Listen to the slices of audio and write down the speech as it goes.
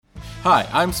Hi,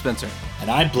 I'm Spencer. And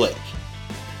I'm Blake.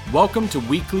 Welcome to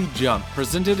Weekly Jump,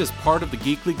 presented as part of the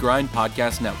Geekly Grind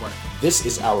Podcast Network. This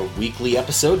is our weekly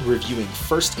episode reviewing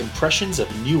first impressions of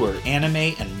newer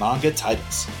anime and manga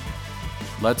titles.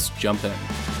 Let's jump in.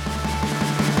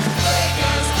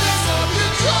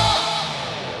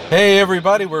 Hey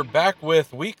everybody, we're back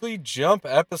with Weekly Jump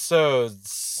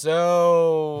episodes.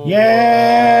 So... Yay!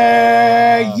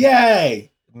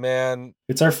 Man.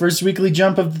 It's our first weekly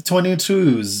jump of the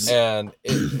 22s. And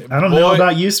I don't know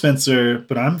about you, Spencer,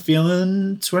 but I'm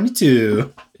feeling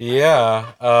 22.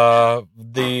 Yeah.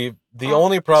 The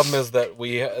only problem is that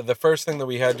the first thing that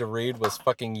we had to read was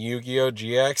fucking Yu-Gi-Oh!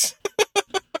 GX.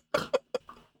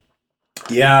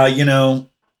 Yeah, you know,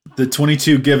 the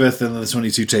 22 giveth and the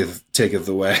 22 taketh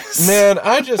away. Man,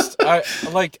 I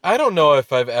don't know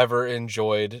if I've ever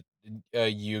enjoyed a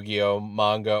Yu-Gi-Oh!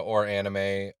 Manga or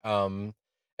anime.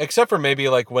 Except for maybe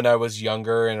like when I was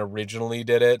younger and originally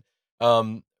did it.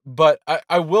 But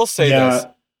I will say this.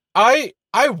 I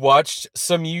watched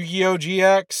some Yu-Gi-Oh!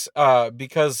 GX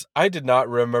because I did not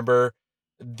remember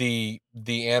the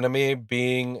anime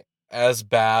being as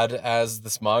bad as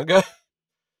this manga.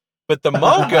 But the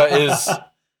manga is,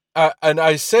 and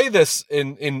I say this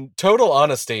in total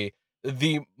honesty,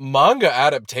 the manga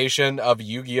adaptation of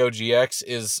Yu-Gi-Oh! GX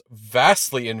is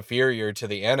vastly inferior to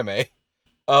the anime.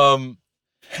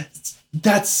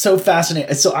 That's so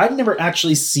fascinating. So I've never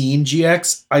actually seen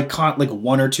GX. I caught like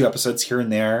one or two episodes here and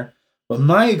there. But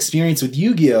my experience with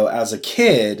Yu-Gi-Oh! As a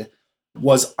kid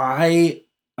was I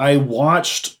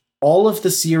watched all of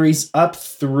the series up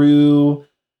through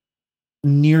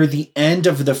near the end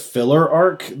of the filler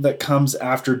arc that comes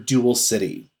after Duel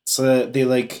City. So they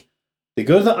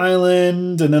go to the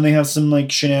island and then they have some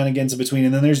like shenanigans in between,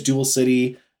 and then there's Duel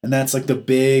City. And that's like the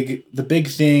big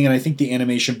thing. And I think the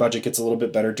animation budget gets a little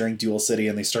bit better during Duel City,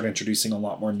 and they start introducing a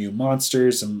lot more new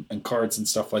monsters and cards and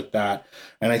stuff like that.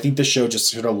 And I think the show just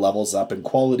sort of levels up in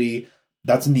quality.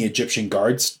 That's when the Egyptian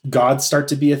gods start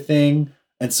to be a thing.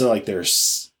 And so like there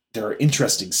are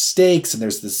interesting stakes, and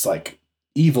there's this like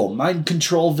evil mind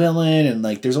control villain, and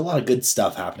like there's a lot of good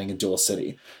stuff happening in Duel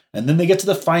City. And then they get to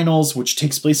the finals, which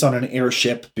takes place on an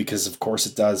airship, because of course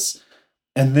it does.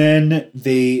 And then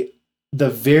the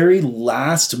very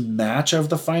last match of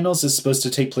the finals is supposed to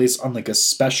take place on like a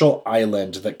special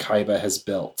island that Kaiba has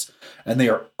built. And they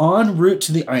are en route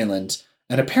to the island.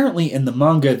 And apparently in the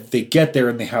manga, they get there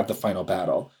and they have the final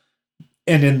battle.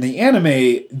 And in the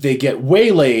anime, they get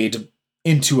waylaid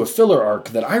into a filler arc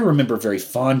that I remember very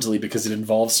fondly because it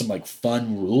involves some like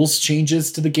fun rules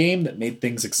changes to the game that made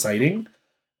things exciting.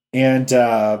 And,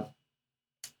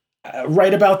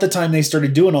 right about the time they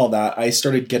started doing all that, I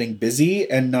started getting busy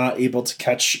and not able to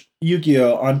catch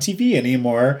Yu-Gi-Oh! On TV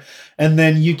anymore. And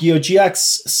then Yu-Gi-Oh!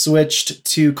 GX switched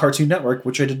to Cartoon Network,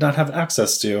 which I did not have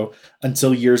access to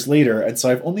until years later. And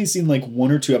so I've only seen like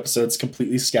one or two episodes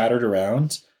completely scattered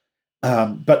around.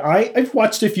 But I've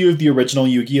watched a few of the original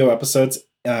Yu-Gi-Oh! Episodes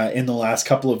in the last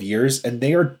couple of years, and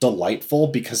they are delightful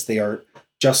because they are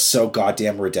just so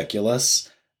goddamn ridiculous.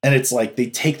 And it's like they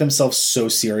take themselves so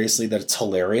seriously that it's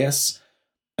hilarious.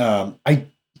 I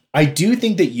do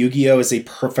think that Yu-Gi-Oh! Is a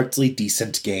perfectly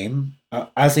decent game.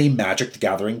 As a Magic the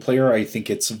Gathering player, I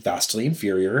think it's vastly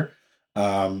inferior.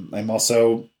 I'm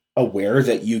also aware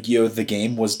that Yu-Gi-Oh! The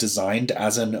game was designed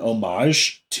as an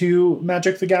homage to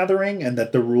Magic the Gathering, and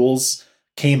that the rules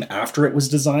came after it was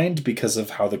designed because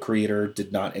of how the creator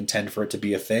did not intend for it to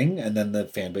be a thing. And then the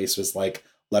fan base was like,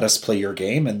 let us play your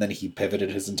game. And then he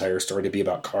pivoted his entire story to be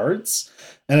about cards.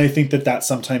 And I think that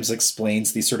sometimes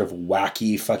explains the sort of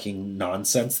wacky fucking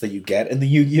nonsense that you get in the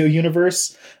Yu-Gi-Oh!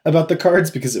 Universe about the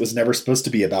cards, because it was never supposed to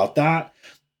be about that.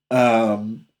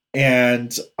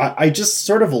 And I just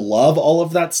sort of love all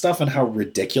of that stuff and how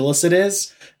ridiculous it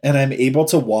is. And I'm able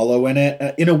to wallow in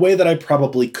it in a way that I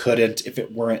probably couldn't if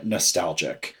it weren't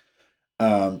nostalgic.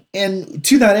 And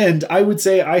to that end, I would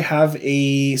say I have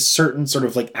a certain sort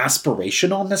of like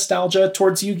aspirational nostalgia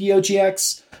towards Yu-Gi-Oh!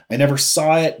 GX. I never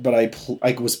saw it, but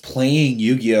I was playing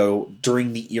Yu-Gi-Oh!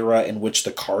 During the era in which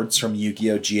the cards from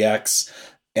Yu-Gi-Oh! GX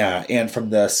and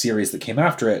from the series that came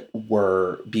after it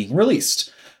were being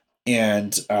released.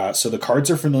 And so the cards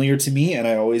are familiar to me, and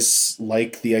I always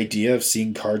like the idea of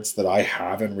seeing cards that I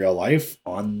have in real life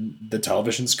on the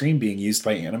television screen being used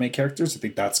by anime characters. I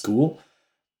think that's cool.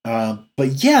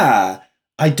 But yeah,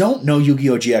 I don't know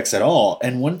Yu-Gi-Oh! GX at all.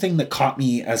 And one thing that caught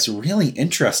me as really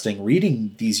interesting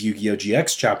reading these Yu-Gi-Oh!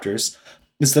 GX chapters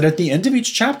is that at the end of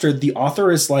each chapter, the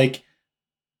author is like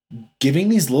giving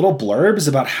these little blurbs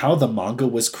about how the manga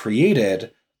was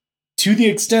created, to the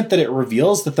extent that it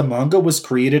reveals that the manga was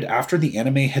created after the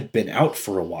anime had been out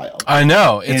for a while. I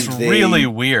know. It's really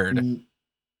weird.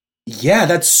 Yeah,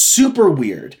 that's super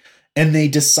weird. And they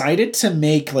decided to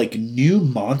make like new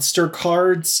monster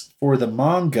cards for the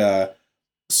manga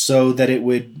so that it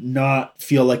would not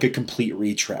feel like a complete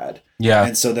retread Yeah.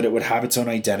 and so that it would have its own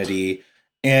identity.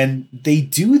 And they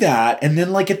do that. And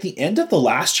then, like, at the end of the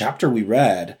last chapter we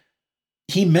read,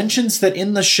 he mentions that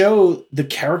in the show, the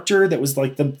character that was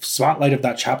like the spotlight of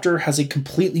that chapter has a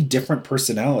completely different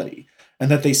personality. And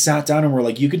that they sat down and were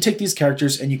like, you can take these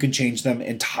characters and you can change them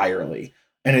entirely.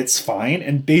 And it's fine.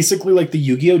 And basically, like the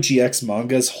Yu-Gi-Oh! GX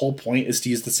manga's whole point is to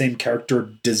use the same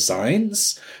character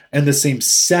designs and the same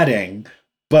setting,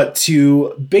 but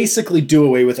to basically do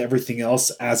away with everything else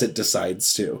as it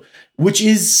decides to, which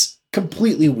is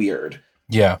completely weird.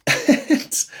 Yeah.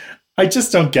 I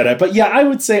just don't get it. But yeah, I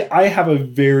would say I have a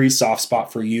very soft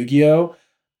spot for Yu-Gi-Oh!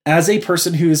 As a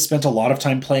person who has spent a lot of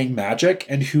time playing Magic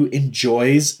and who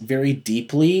enjoys very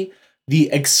deeply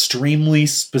the extremely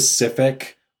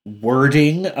specific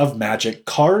wording of Magic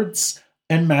cards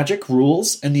and Magic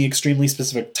rules and the extremely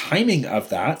specific timing of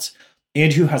that,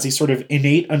 and who has a sort of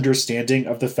innate understanding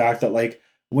of the fact that, like,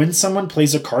 when someone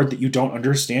plays a card that you don't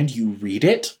understand, you read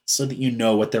it so that you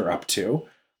know what they're up to.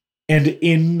 And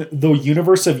in the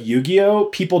universe of Yu-Gi-Oh,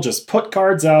 people just put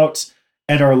cards out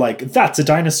and are like, that's a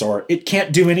dinosaur. It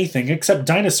can't do anything except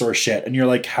dinosaur shit. And you're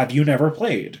like, have you never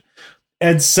played?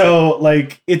 And so,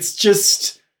 like, it's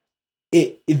just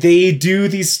they do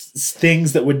these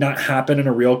things that would not happen in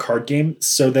a real card game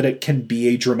so that it can be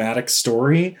a dramatic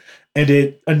story. And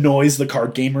it annoys the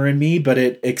card gamer in me, but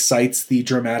it excites the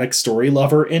dramatic story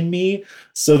lover in me,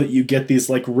 so that you get these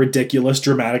like ridiculous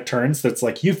dramatic turns that's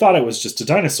like, you thought it was just a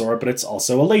dinosaur, but it's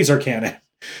also a laser cannon.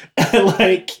 And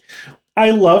like,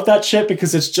 I love that shit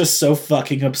because it's just so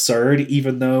fucking absurd,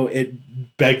 even though it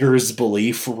beggars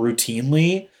belief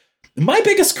routinely. My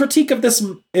biggest critique of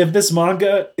this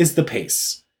manga is the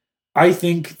pace. I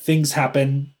think things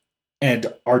happen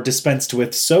and are dispensed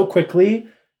with so quickly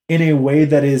in a way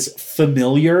that is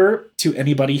familiar to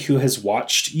anybody who has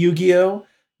watched Yu-Gi-Oh!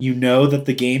 You know that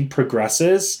the game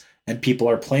progresses and people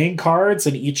are playing cards,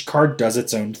 and each card does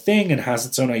its own thing and has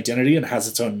its own identity and has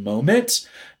its own moment.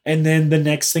 And then the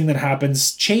next thing that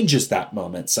happens changes that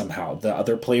moment somehow. The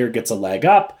other player gets a leg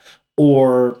up,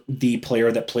 or the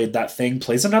player that played that thing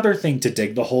plays another thing to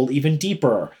dig the hole even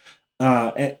deeper.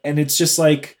 And it's just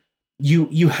like,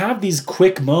 you have these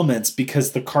quick moments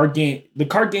because the card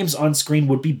games on screen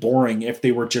would be boring if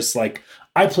they were just like,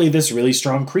 I play this really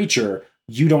strong creature.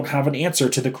 You don't have an answer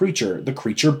to the creature. The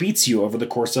creature beats you over the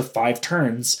course of 5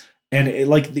 turns. And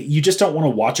you just don't want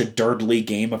to watch a dirtly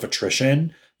game of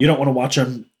attrition. You don't want to watch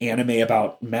an anime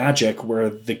about Magic where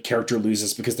the character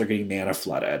loses because they're getting mana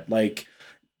flooded. Like,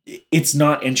 it's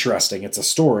not interesting. It's a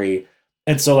story.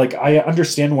 And so, like, I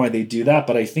understand why they do that,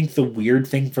 but I think the weird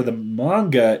thing for the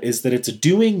manga is that it's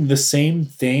doing the same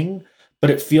thing, but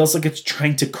it feels like it's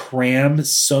trying to cram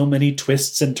so many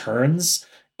twists and turns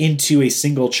into a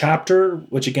single chapter,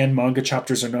 which, again, manga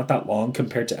chapters are not that long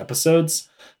compared to episodes,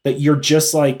 that you're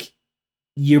just like,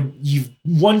 you've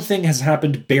one thing has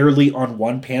happened barely on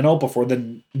one panel before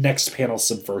the next panel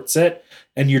subverts it,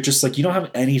 and you're just like, you don't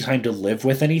have any time to live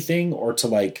with anything or to,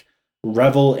 like,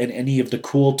 revel in any of the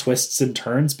cool twists and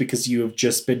turns because you have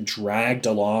just been dragged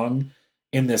along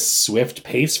in this swift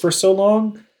pace for so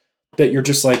long that you're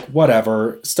just like,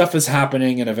 whatever, stuff is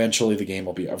happening and eventually the game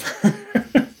will be over.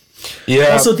 Yeah.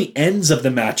 Also, the ends of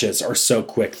the matches are so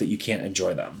quick that you can't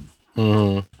enjoy them.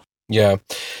 Mm-hmm. Yeah.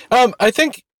 I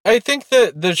think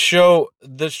that the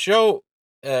show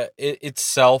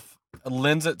itself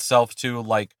lends itself to,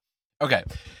 like, okay,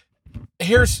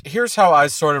 here's how I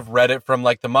sort of read it from,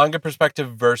 like, the manga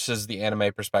perspective versus the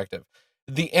anime perspective.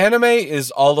 The anime is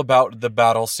all about the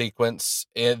battle sequence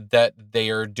that they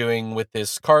are doing with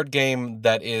this card game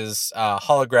that is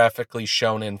holographically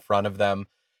shown in front of them,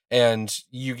 and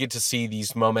you get to see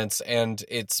these moments, and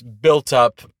it's built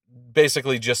up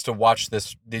basically just to watch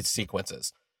these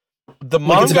sequences. The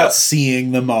manga, like, it's about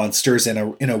seeing the monsters in a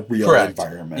real correct.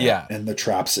 environment, yeah, and the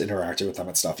traps interacting with them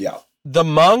and stuff. Yeah. The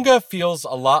manga feels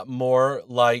a lot more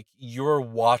like you're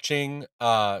watching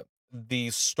the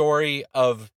story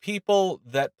of people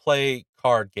that play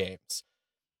card games.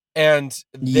 And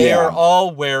they're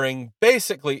all wearing,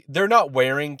 basically, they're not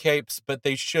wearing capes, but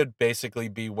they should basically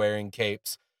be wearing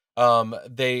capes.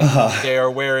 They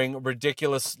are wearing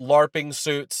ridiculous LARPing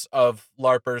suits of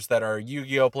LARPers that are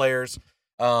Yu-Gi-Oh players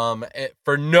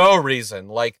for no reason.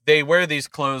 Like, they wear these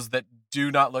clothes that do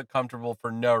not look comfortable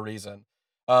for no reason.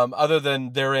 Other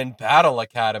than they're in Battle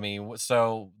Academy,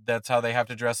 so that's how they have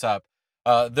to dress up.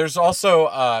 There's also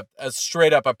a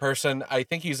straight up a person, I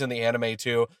think he's in the anime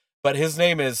too, but his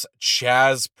name is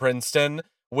Chaz Princeton,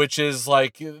 which is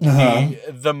like Uh-huh.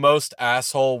 the most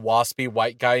asshole waspy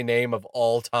white guy name of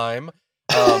all time.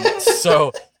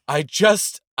 So I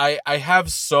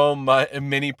have so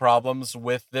many problems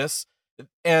with this,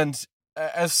 and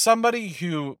as somebody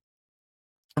who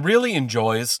really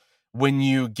enjoys when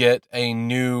you get a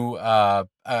new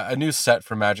set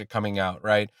for Magic coming out,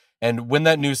 right? And when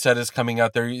that new set is coming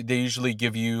out, they usually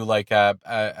give you like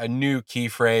a new key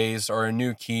phrase or a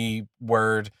new key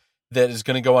word that is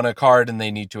going to go on a card, and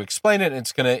they need to explain it. And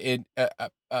it's going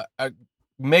to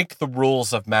make the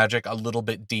rules of Magic a little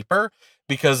bit deeper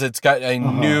because it's got a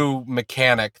Uh-huh. new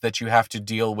mechanic that you have to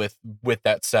deal with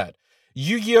that set.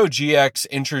 Yu-Gi-Oh! GX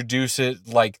introduced it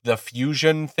like the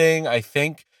fusion thing, I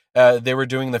think. They were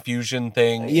doing the fusion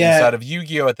thing Yeah, inside of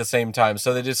Yu-Gi-Oh! At the same time.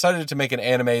 So they decided to make an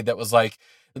anime that was like,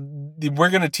 we're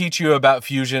going to teach you about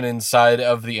fusion inside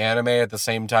of the anime at the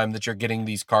same time that you're getting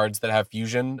these cards that have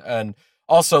fusion. And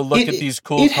also look at it these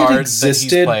cool it had cards that he's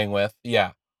existed. playing with.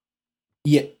 Yeah.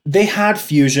 Yeah, they had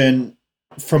fusion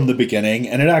from the beginning,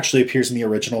 and it actually appears in the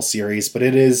original series, but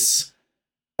it is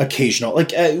occasional.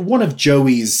 Like one of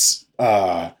Joey's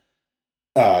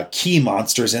key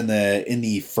monsters in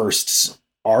the first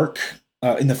arc,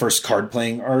 in the first card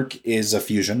playing arc, is a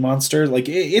fusion monster. Like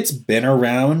it's been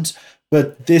around,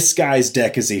 but this guy's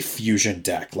deck is a fusion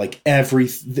deck. Like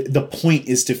the point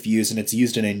is to fuse, and it's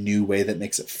used in a new way that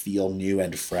makes it feel new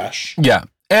and fresh. Yeah.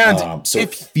 And So it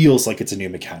if feels like it's a new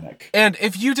mechanic. And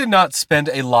if you did not spend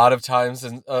a lot of time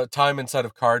inside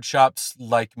of card shops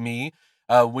like me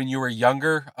when you were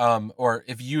younger, or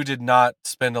if you did not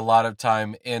spend a lot of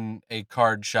time in a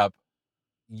card shop,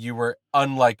 you were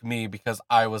unlike me because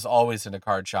I was always in a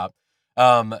card shop.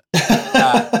 Um,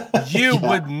 you Yeah.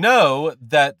 would know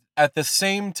that at the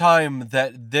same time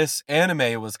that this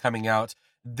anime was coming out,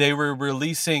 they were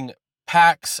releasing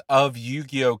packs of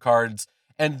Yu-Gi-Oh cards,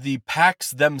 and the packs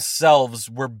themselves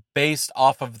were based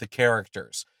off of the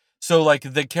characters. So like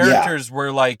the Yeah. characters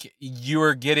were like you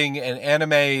were getting an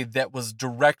anime that was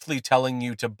directly telling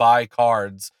you to buy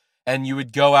cards, and you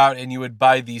would go out and you would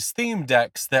buy these theme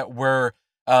decks that were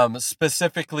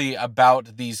specifically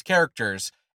about these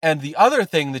characters. And the other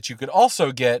thing that you could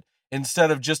also get, instead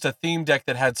of just a theme deck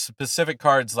that had specific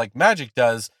cards like Magic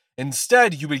does,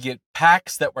 instead you would get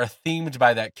packs that were themed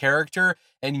by that character,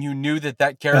 and you knew that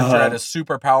that character had Uh-huh. a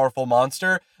super powerful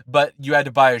monster, but you had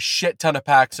to buy a shit ton of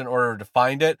packs in order to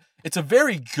find it. It's a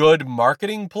very good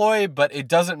marketing ploy, but it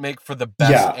doesn't make for the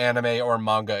best Yeah. anime or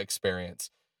manga experience.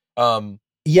 Um,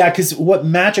 Yeah, because what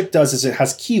Magic does is it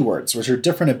has keywords, which are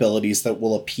different abilities that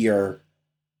will appear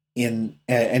in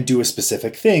and do a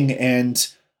specific thing. And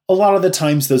a lot of the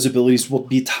times those abilities will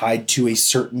be tied to a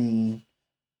certain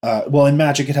well, in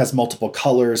Magic it has multiple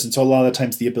colors, and so a lot of the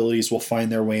times the abilities will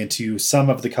find their way into some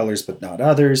of the colors but not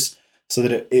others, so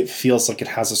that it feels like it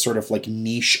has a sort of like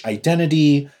niche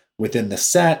identity within the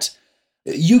set.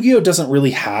 Yu-Gi-Oh doesn't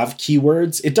really have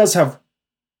keywords. It does have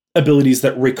abilities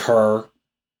that recur,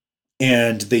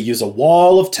 and they use a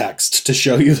wall of text to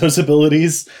show you those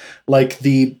abilities. Like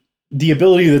the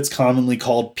ability that's commonly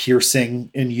called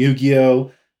piercing in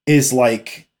Yu-Gi-Oh is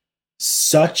like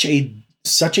such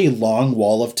a long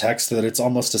wall of text that it's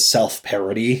almost a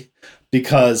self-parody,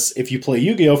 because if you play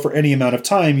Yu-Gi-Oh for any amount of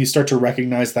time, you start to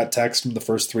recognize that text from the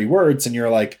first three words, and you're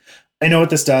like, I know what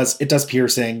this does. It does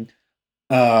piercing.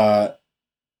 Uh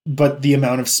but the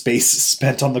amount of space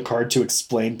spent on the card to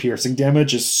explain piercing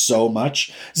damage is so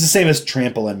much. It's the same as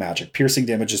trample in Magic. Piercing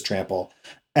damage is trample.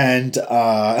 And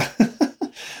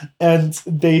and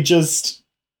they just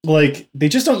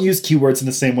don't use keywords in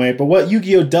the same way. But what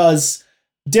Yu-Gi-Oh does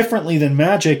differently than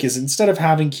Magic is, instead of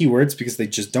having keywords, because they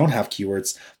just don't have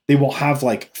keywords, they will have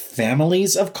like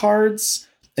families of cards,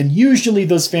 and usually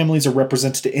those families are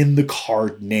represented in the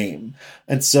card name.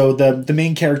 And so the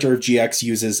main character of GX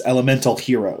uses elemental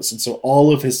heroes, and so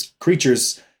all of his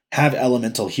creatures have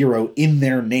elemental hero in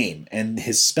their name, and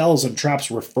his spells and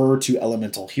traps refer to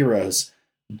elemental heroes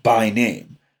by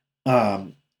name.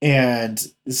 And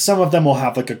some of them will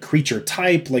have like a creature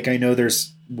type. Like I know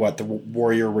there's the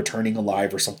warrior returning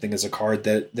alive or something as a card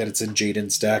that it's in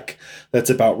Jaden's deck that's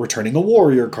about returning a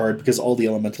warrior card, because all the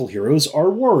elemental heroes are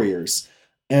warriors.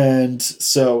 And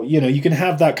so, you can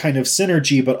have that kind of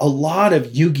synergy, but a lot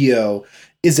of Yu-Gi-Oh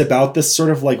is about this sort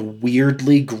of like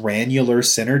weirdly granular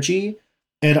synergy.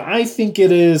 And I think it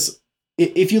is,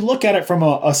 if you look at it from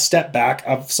a step back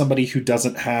of somebody who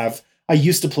doesn't have, I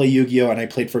used to play Yu-Gi-Oh and I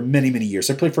played for many, many years.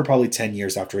 I played for probably 10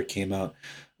 years after it came out,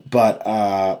 but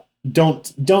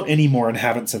don't anymore, and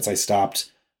haven't since I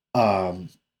stopped. I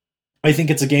think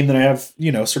it's a game that I have,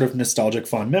 sort of nostalgic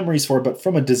fond memories for, but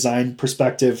from a design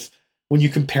perspective, when you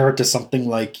compare it to something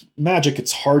like Magic,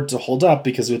 it's hard to hold up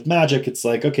because with Magic, it's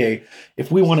like, okay,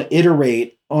 if we want to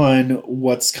iterate on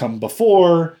what's come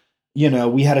before,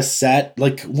 we had a set,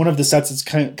 like one of the sets that's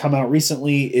come out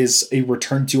recently is a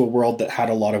return to a world that had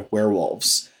a lot of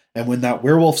werewolves. And when that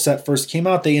werewolf set first came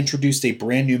out, they introduced a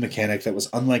brand new mechanic that was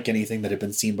unlike anything that had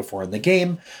been seen before in the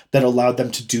game that allowed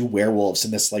them to do werewolves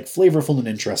in this like flavorful and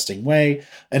interesting way.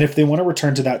 And if they want to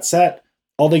return to that set,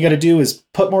 all they got to do is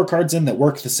put more cards in that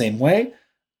work the same way.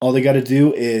 All they got to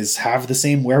do is have the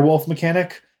same werewolf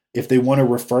mechanic. If they want to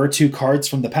refer to cards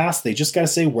from the past, they just got to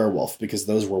say werewolf because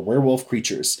those were werewolf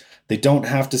creatures. They don't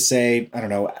have to say, I don't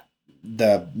know,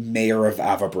 the mayor of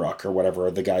Avabrook or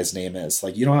whatever the guy's name is.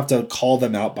 Like, you don't have to call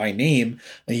them out by name,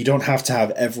 and you don't have to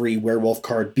have every werewolf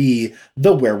card be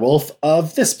the werewolf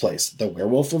of this place, the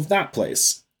werewolf of that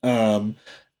place. And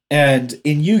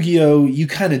in Yu-Gi-Oh, you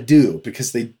kind of do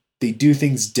because they do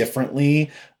things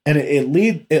differently. And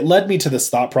it led me to this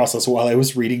thought process while I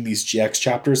was reading these GX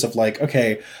chapters of like,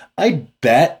 okay, I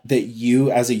bet that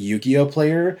you as a Yu-Gi-Oh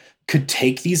player could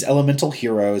take these elemental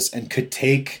heroes and could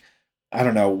take, I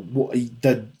don't know,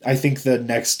 I think the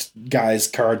next guy's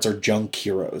cards are junk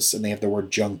heroes and they have the word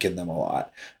junk in them a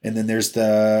lot. And then there's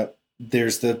the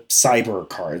cyber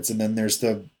cards. And then there's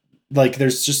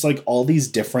there's just like all these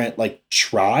different like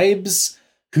tribes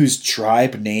whose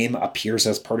tribe name appears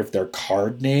as part of their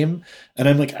card name. And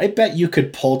I'm like, I bet you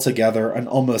could pull together an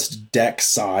almost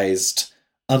deck-sized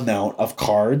amount of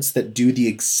cards that do the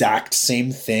exact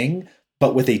same thing,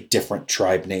 but with a different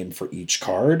tribe name for each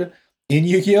card in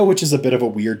Yu-Gi-Oh!, which is a bit of a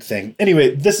weird thing.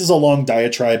 Anyway, this is a long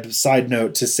diatribe side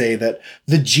note to say that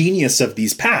the genius of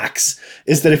these packs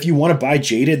is that if you want to buy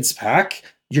Jaden's pack,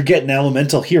 you're getting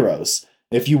elemental heroes.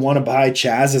 If you want to buy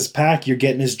Chaz's pack, you're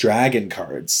getting his dragon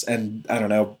cards. And I don't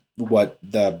know what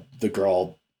the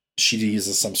girl, she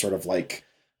uses some sort of like,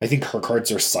 I think her cards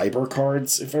are cyber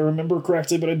cards, if I remember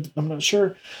correctly, but I'm not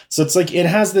sure. So it's like, it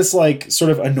has this like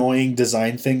sort of annoying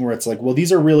design thing where it's like, well,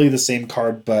 these are really the same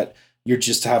card, but you're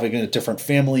just having a different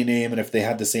family name. And if they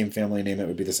had the same family name, it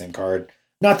would be the same card.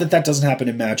 Not that that doesn't happen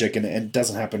in Magic and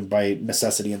doesn't happen by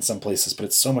necessity in some places, but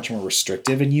it's so much more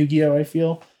restrictive in Yu-Gi-Oh, I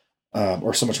feel.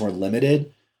 Or so much more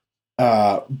limited.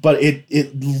 But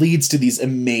it leads to these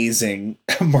amazing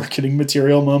marketing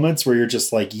material moments where you're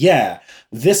just like, yeah,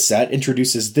 this set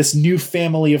introduces this new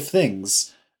family of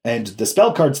things. And the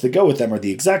spell cards that go with them are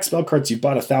the exact spell cards you've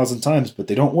bought 1,000 times, but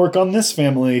they don't work on this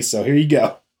family. So here you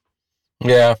go.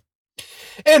 Yeah.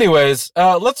 Anyways,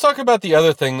 let's talk about the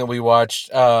other thing that we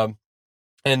watched. And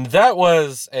that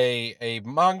was a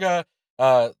manga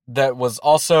that was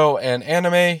also an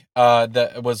anime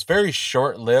that was very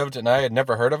short-lived, and I had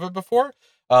never heard of it before.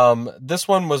 This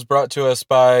one was brought to us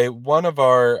by one of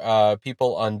our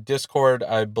people on Discord.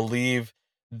 I believe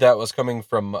that was coming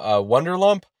from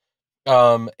Wonderlump.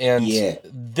 And yeah.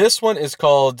 This one is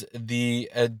called the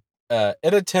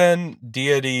Idaten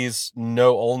Deities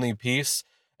No Only Peace.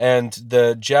 And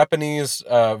the Japanese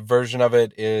version of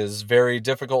it is very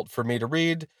difficult for me to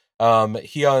read.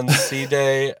 Hion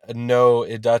Side no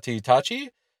Idati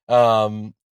Tachi.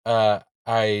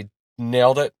 I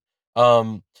nailed it.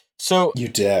 So you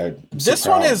did. This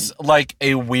one is like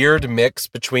a weird mix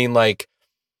between like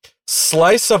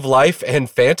slice of life and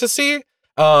fantasy.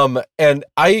 And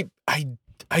I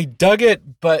dug it,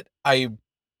 but I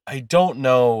don't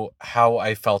know how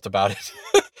I felt about it.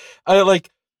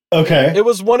 Okay. It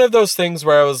was one of those things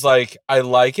where I was like, I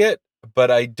like it,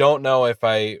 but I don't know if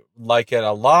I like it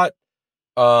a lot,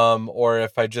 or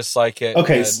if I just like it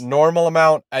a normal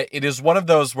amount. It is one of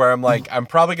those where I'm like, I'm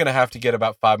probably going to have to get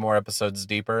about 5 more episodes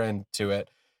deeper into it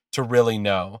to really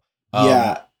know.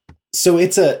 Yeah. So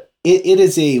it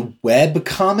is a web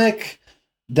comic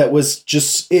that was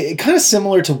just kind of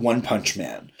similar to One Punch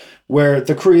Man, where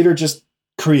the creator just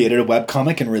created a web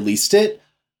comic and released it.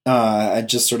 And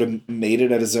just sort of made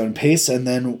it at his own pace. And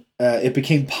then it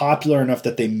became popular enough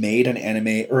that they made an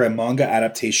anime or a manga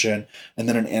adaptation and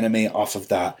then an anime off of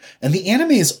that. And the anime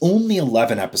is only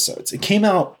 11 episodes. It came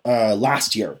out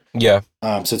last year. Yeah.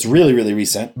 So it's really, really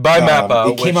recent. By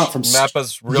Mappa. It came out from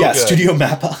Mappa's real good. Studio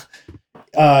Mappa.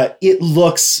 It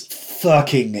looks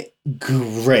fucking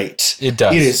great. It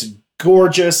does. It is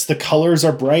gorgeous. The colors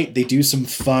are bright. They do some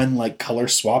fun like color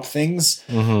swap things,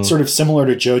 sort of similar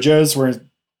to JoJo's, where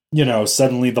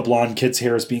suddenly the blonde kid's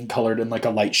hair is being colored in like a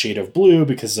light shade of blue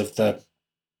because of the,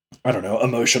 I don't know,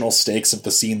 emotional stakes of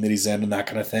the scene that he's in and that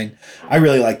kind of thing. I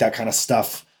really like that kind of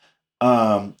stuff.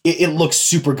 It looks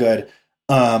super good.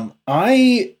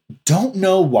 I don't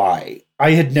know why.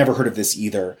 I had never heard of this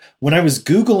either. When I was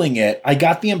Googling it, I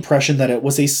got the impression that it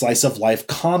was a slice of life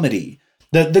comedy.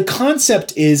 The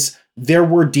concept is there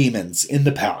were demons in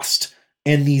the past.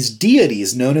 and these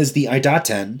deities known as the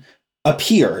Idaten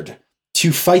appeared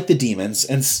to fight the demons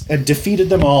and defeated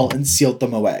them all and sealed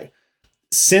them away.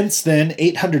 Since then,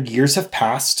 800 years have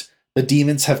passed. The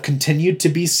demons have continued to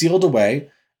be sealed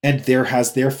away, and there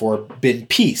has therefore been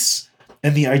peace.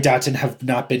 And the Idaten have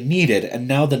not been needed. And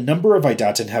now the number of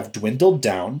Idaten have dwindled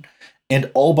down,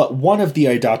 and all but one of the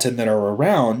Idaten that are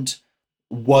around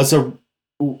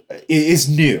is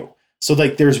new. So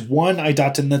like there's one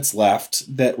Idaten that's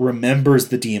left that remembers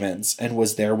the demons and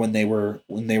was there when they were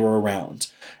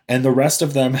around. And the rest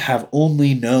of them have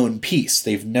only known peace.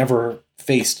 They've never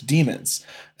faced demons.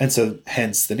 And so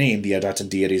hence the name, the Idaten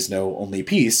deities know only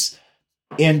peace.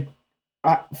 And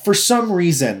for some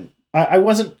reason,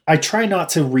 I try not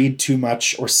to read too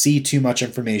much or see too much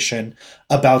information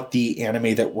about the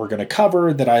anime that we're going to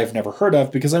cover that I've never heard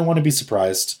of because I want to be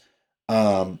surprised.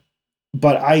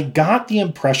 But I got the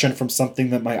impression from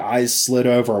something that my eyes slid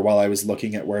over while I was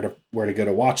looking at where to go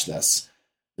to watch this,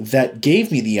 that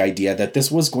gave me the idea that this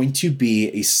was going to be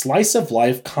a slice of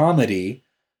life comedy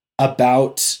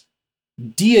about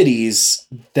deities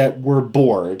that were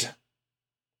bored.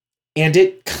 And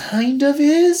it kind of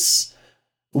is.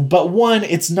 But one,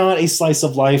 it's not a slice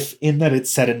of life in that it's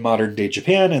set in modern day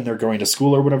Japan and they're going to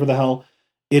school or whatever the hell.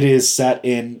 It is set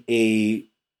in a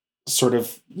sort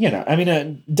of,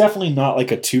 definitely not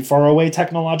like a too far away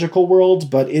technological world,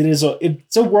 but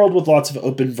it's a world with lots of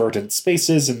open verdant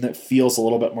spaces and that feels a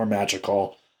little bit more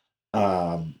magical,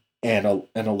 and a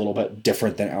little bit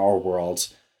different than our world.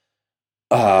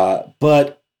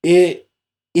 But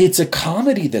it's a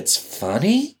comedy that's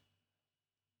funny,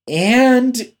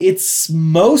 and it's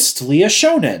mostly a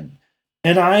shonen.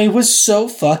 And I was so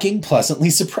fucking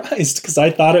pleasantly surprised because I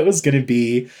thought it was going to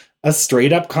be a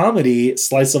straight up comedy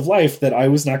slice of life that I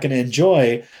was not going to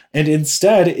enjoy. And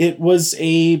instead it was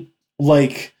a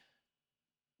like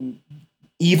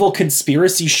evil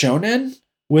conspiracy shonen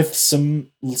with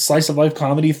some slice of life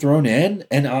comedy thrown in.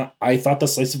 And I thought the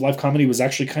slice of life comedy was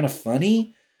actually kind of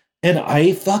funny. And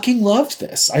I fucking loved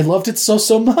this. I loved it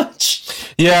so much.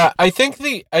 Yeah, I think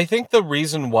the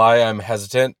reason why I'm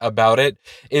hesitant about it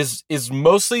is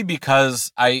mostly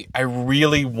because I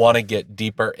really want to get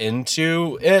deeper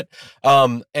into it.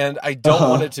 And I don't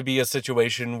want it to be a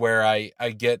situation where I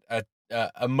get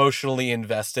emotionally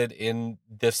invested in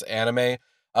this anime.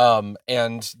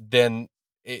 And then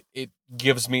it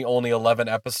gives me only 11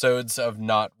 episodes of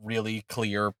not really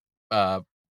clear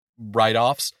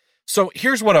write-offs. So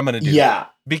here's what I'm going to do. Yeah.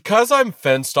 Because I'm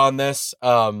fenced on this,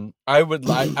 I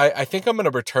think I'm going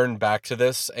to return back to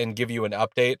this and give you an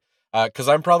update. Because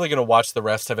I'm probably going to watch the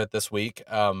rest of it this week.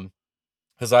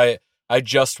 Because I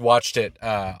just watched it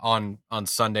on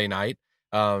Sunday night.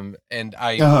 And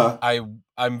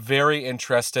I'm very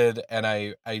interested, and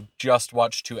I just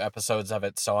watched 2 episodes of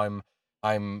it, so I'm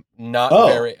not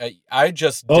very. I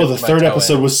just the third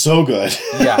episode was so good.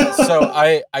 Yeah, so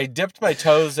I dipped my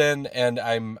toes in, and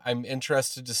I'm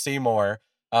interested to see more.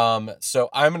 So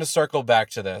I'm going to circle back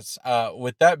to this.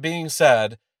 With that being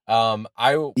said,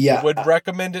 I would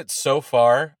recommend it so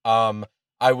far.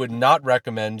 I would not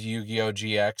recommend Yu-Gi-Oh!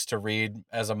 GX to read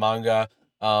as a manga.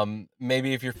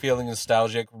 Maybe if you're feeling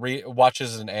nostalgic, watch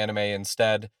as an anime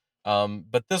instead.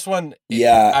 But this one,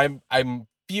 I'm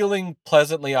feeling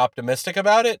pleasantly optimistic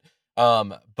about it.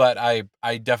 But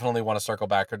I definitely want to circle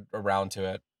back around to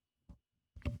it.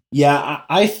 Yeah,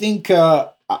 I think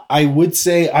I would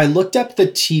say I looked up the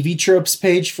TV tropes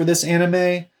page for this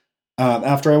anime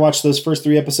after I watched those first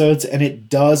 3 episodes, and it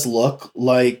does look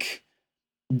like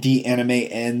the anime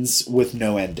ends with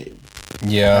no ending.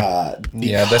 Yeah,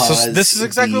 this is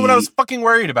exactly what I was fucking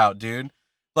worried about, dude.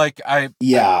 Like I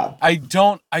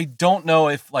don't know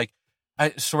if, like,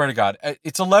 I swear to God,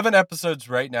 it's 11 episodes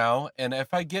right now, and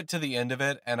if I get to the end of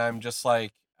it and I'm just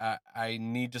like, I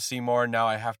need to see more, now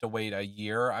I have to wait a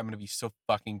year, I'm gonna be so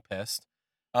fucking pissed.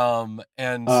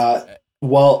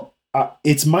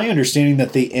 It's my understanding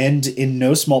that they end in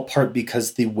no small part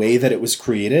because the way that it was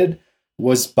created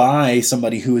was by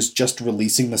somebody who was just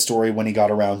releasing the story when he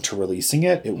got around to releasing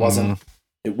it. It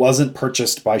wasn't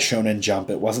purchased by Shonen Jump.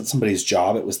 It wasn't somebody's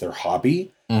job. It was their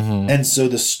hobby. Mm-hmm. And so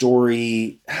the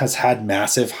story has had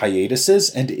massive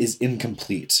hiatuses and is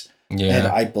incomplete. Yeah. And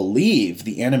I believe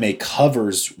the anime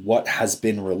covers what has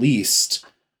been released,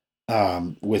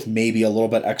 with maybe a little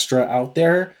bit extra out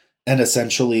there. And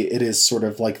essentially it is sort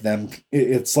of like them.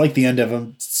 It's like the end of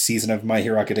a season of My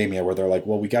Hero Academia where they're like,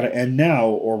 well, we got to end now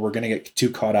or we're going to get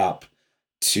too caught up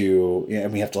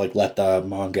and we have to like let the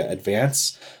manga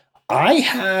advance. I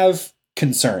have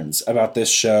concerns about this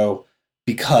show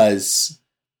because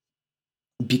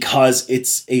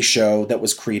it's a show that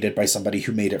was created by somebody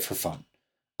who made it for fun.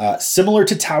 similar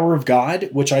to Tower of God,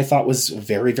 which I thought was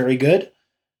very, very good.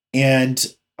 And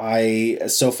I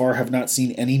so far have not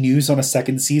seen any news on a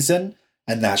second season,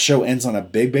 and that show ends on a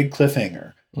big, big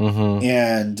cliffhanger. Mm-hmm.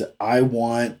 And I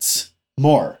want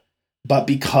more. But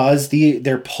because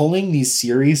they're pulling these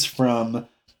series from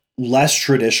less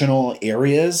traditional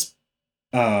areas,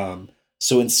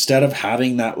 so instead of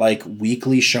having that like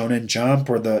weekly Shonen Jump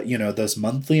or those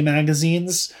monthly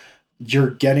magazines,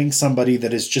 you're getting somebody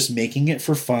that is just making it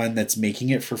for fun, that's making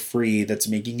it for free, that's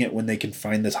making it when they can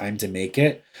find the time to make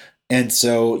it. And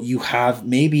so you have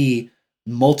maybe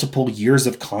multiple years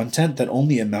of content that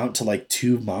only amount to like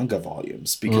 2 manga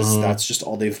volumes, because that's just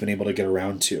all they've been able to get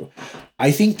around to.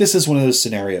 I think this is one of those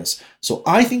scenarios. So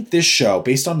I think this show,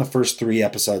 based on the first 3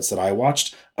 episodes that I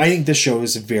watched, I think this show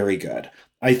is very good.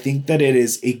 I think that it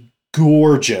is a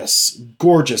gorgeous,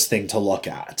 gorgeous thing to look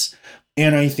at.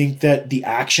 And I think that the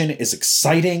action is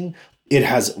exciting. It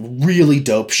has really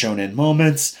dope shonen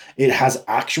moments. It has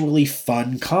actually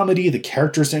fun comedy. The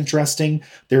character's interesting.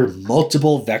 There are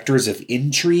multiple vectors of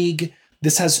intrigue.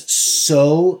 This has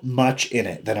so much in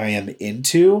it that I am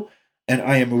into, and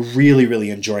I am really,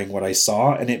 really enjoying what I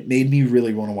saw, and it made me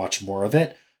really want to watch more of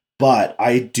it. But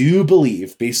I do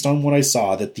believe, based on what I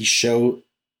saw, that the show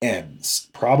ends,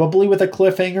 probably with a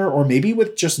cliffhanger or maybe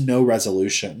with just no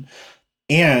resolution.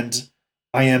 And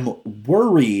I am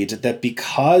worried that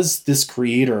because this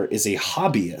creator is a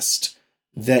hobbyist,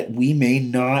 that we may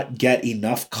not get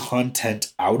enough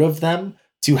content out of them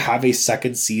to have a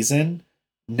second season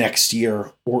next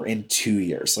year or in 2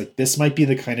 years. Like, this might be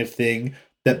the kind of thing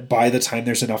that by the time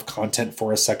there's enough content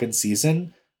for a second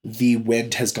season, the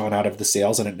wind has gone out of the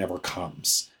sails and it never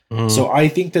comes. So I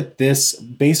think that this,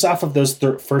 based off of those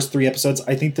first 3 episodes,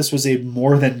 I think this was a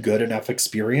more than good enough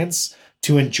experience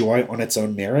to enjoy on its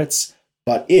own merits.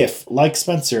 But if, like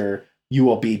Spencer, you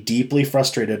will be deeply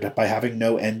frustrated by having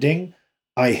no ending,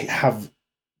 I have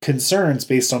concerns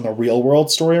based on the real world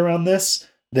story around this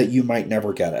that you might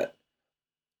never get it.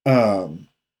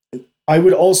 I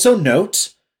would also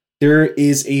note there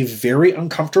is a very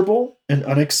uncomfortable and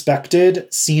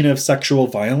unexpected scene of sexual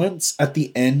violence at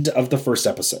the end of the first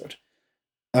episode.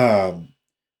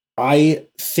 I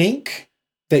think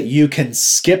that you can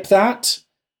skip that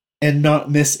and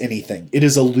not miss anything. It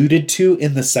is alluded to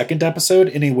in the second episode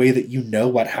in a way that you know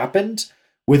what happened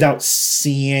without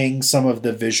seeing some of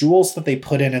the visuals that they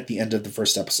put in at the end of the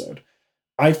first episode.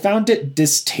 I found it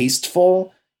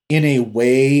distasteful in a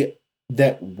way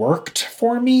that worked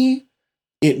for me.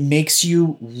 It makes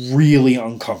you really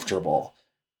uncomfortable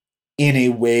in a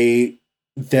way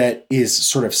that is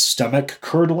sort of stomach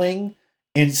curdling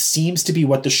and seems to be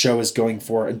what the show is going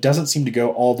for. It doesn't seem to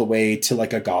go all the way to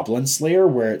like a Goblin Slayer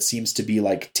where it seems to be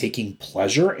like taking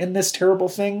pleasure in this terrible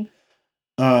thing.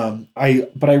 But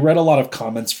I read a lot of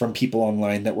comments from people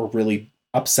online that were really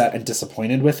upset and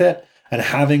disappointed with it. And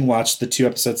having watched the 2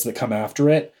 episodes that come after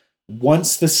it,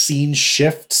 once the scene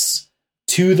shifts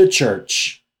to the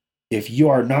church, if you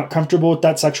are not comfortable with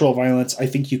that sexual violence, I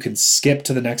think you can skip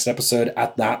to the next episode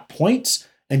at that point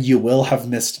and you will have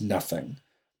missed nothing.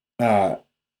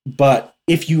 But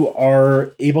if you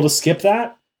are able to skip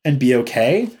that and be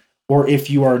okay, or if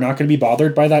you are not going to be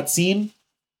bothered by that scene,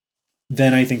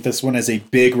 then I think this one is a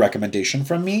big recommendation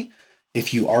from me.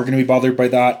 If you are going to be bothered by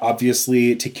that,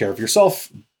 obviously take care of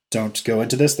yourself. Don't go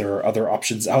into this. There are other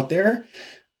options out there.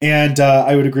 And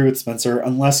I would agree with Spencer,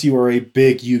 unless you are a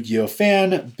big Yu-Gi-Oh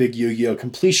fan, big Yu-Gi-Oh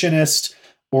completionist,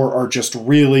 or are just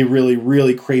really, really,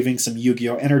 really craving some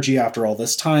Yu-Gi-Oh energy after all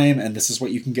this time, and this is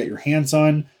what you can get your hands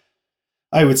on,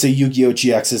 I would say Yu-Gi-Oh!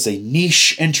 GX is a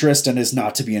niche interest and is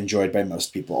not to be enjoyed by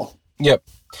most people. Yep.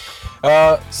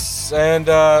 And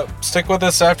stick with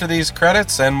us after these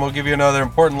credits, and we'll give you another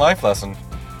important life lesson.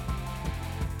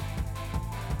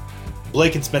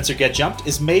 Blake and Spencer Get Jumped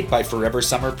is made by Forever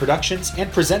Summer Productions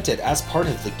and presented as part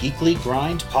of the Geekly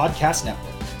Grind podcast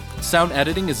network. Sound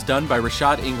editing is done by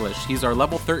Rashad English. He's our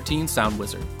level 13 sound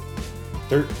wizard.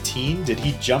 13? Did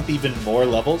he jump even more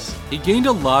levels? He gained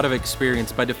a lot of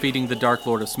experience by defeating the Dark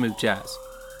Lord of Smooth Jazz.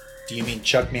 Do you mean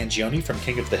Chuck Mangione from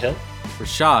King of the Hill?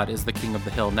 Rashad is the king of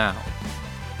the hill now.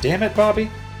 Damn it,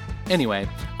 Bobby. Anyway,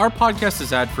 our podcast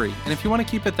is ad-free, and if you want to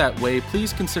keep it that way,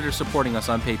 please consider supporting us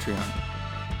on Patreon.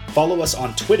 Follow us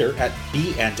on Twitter at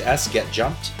B&S Get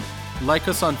Jumped. Like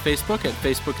us on Facebook at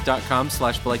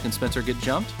facebook.com/Blake and Spencer Get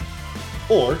Jumped.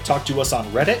 Or talk to us on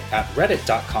Reddit at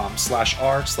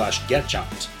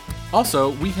reddit.com/r/getjumped.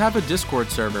 Also, we have a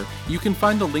Discord server. You can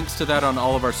find the links to that on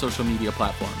all of our social media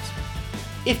platforms.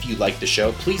 If you like the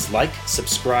show, please like,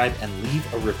 subscribe, and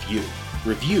leave a review.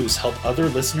 Reviews help other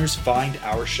listeners find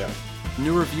our show.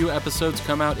 New review episodes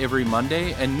come out every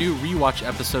Monday, and new rewatch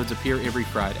episodes appear every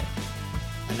Friday.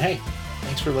 And hey,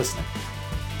 thanks for listening.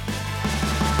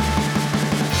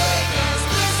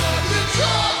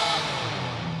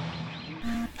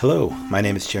 Hello, my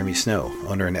name is Jeremy Snow,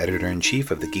 owner and editor-in-chief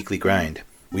of The Geekly Grind.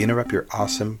 We interrupt your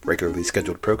awesome, regularly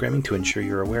scheduled programming to ensure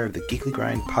you're aware of the Geekly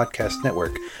Grind podcast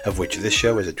network, of which this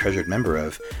show is a treasured member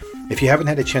of. If you haven't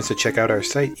had a chance to check out our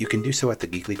site, you can do so at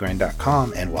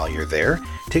thegeeklygrind.com, and while you're there,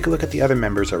 take a look at the other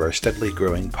members of our steadily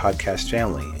growing podcast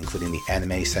family, including the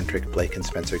anime-centric Blake and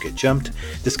Spencer Get Jumped,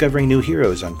 discovering new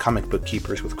heroes on Comic Book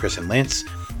Keepers with Chris and Lance,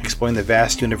 exploring the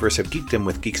vast universe of geekdom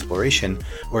with Geeksploration,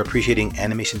 or appreciating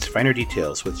animation's finer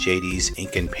details with JD's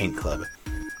Ink and Paint Club.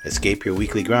 Escape your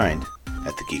weekly grind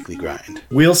at the Geekly Grind.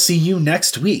 We'll see you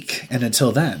next week, and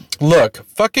until then. Look,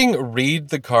 fucking read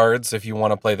the cards if you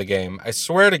want to play the game. I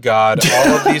swear to God,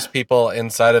 all of these people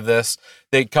inside of this,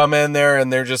 they come in there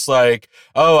and they're just like,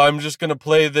 oh, I'm just going to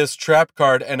play this trap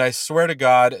card. And I swear to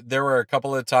God, there were a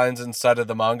couple of times inside of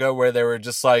the manga where they were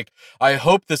just like, I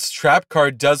hope this trap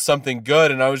card does something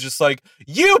good. And I was just like,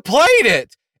 you played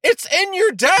it! It's in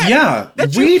your deck! Yeah,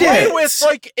 that you read play it! with,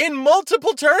 like, in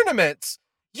multiple tournaments!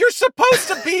 You're supposed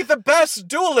to be the best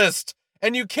duelist,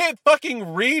 and you can't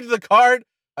fucking read the card.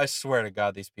 I swear to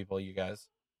God, these people, you guys.